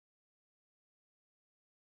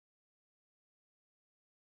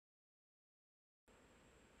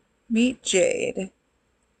Meet Jade,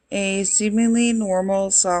 a seemingly normal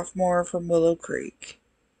sophomore from Willow Creek.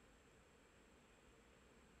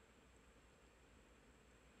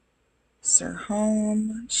 It's her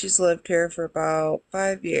home. She's lived here for about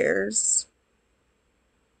 5 years.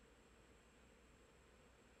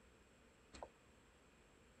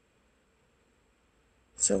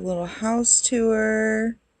 It's a little house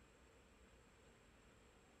tour.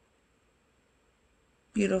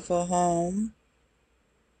 Beautiful home.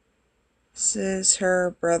 This is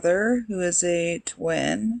her brother, who is a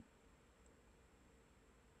twin.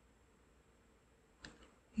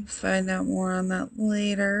 You can find out more on that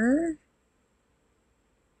later.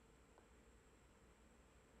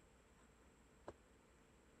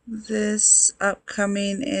 This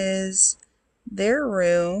upcoming is their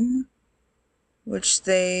room, which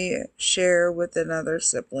they share with another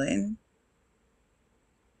sibling.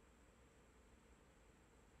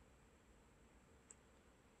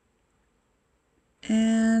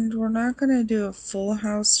 And we're not going to do a full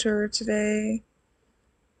house tour today,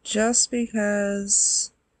 just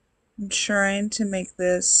because I'm trying to make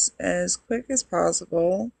this as quick as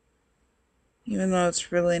possible, even though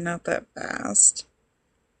it's really not that fast.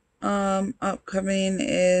 Upcoming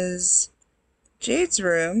is Jade's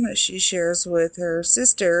room that she shares with her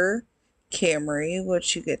sister, Camry,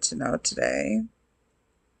 which you get to know today.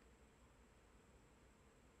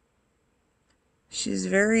 She's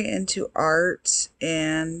very into art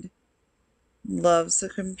and loves the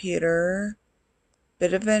computer.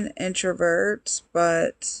 Bit of an introvert,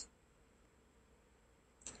 but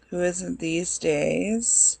who isn't these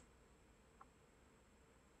days?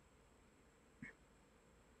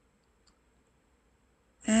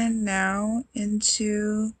 And now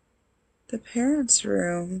into the parents'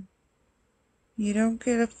 room. You don't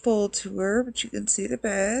get a full tour, but you can see the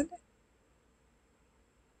bed.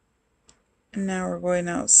 And now we're going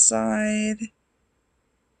outside.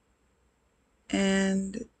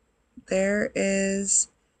 And there is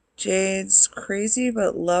Jade's crazy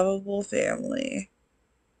but lovable family.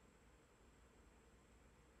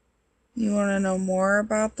 You want to know more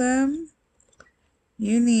about them?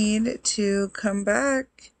 You need to come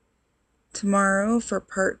back tomorrow for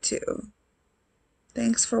part 2.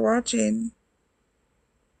 Thanks for watching.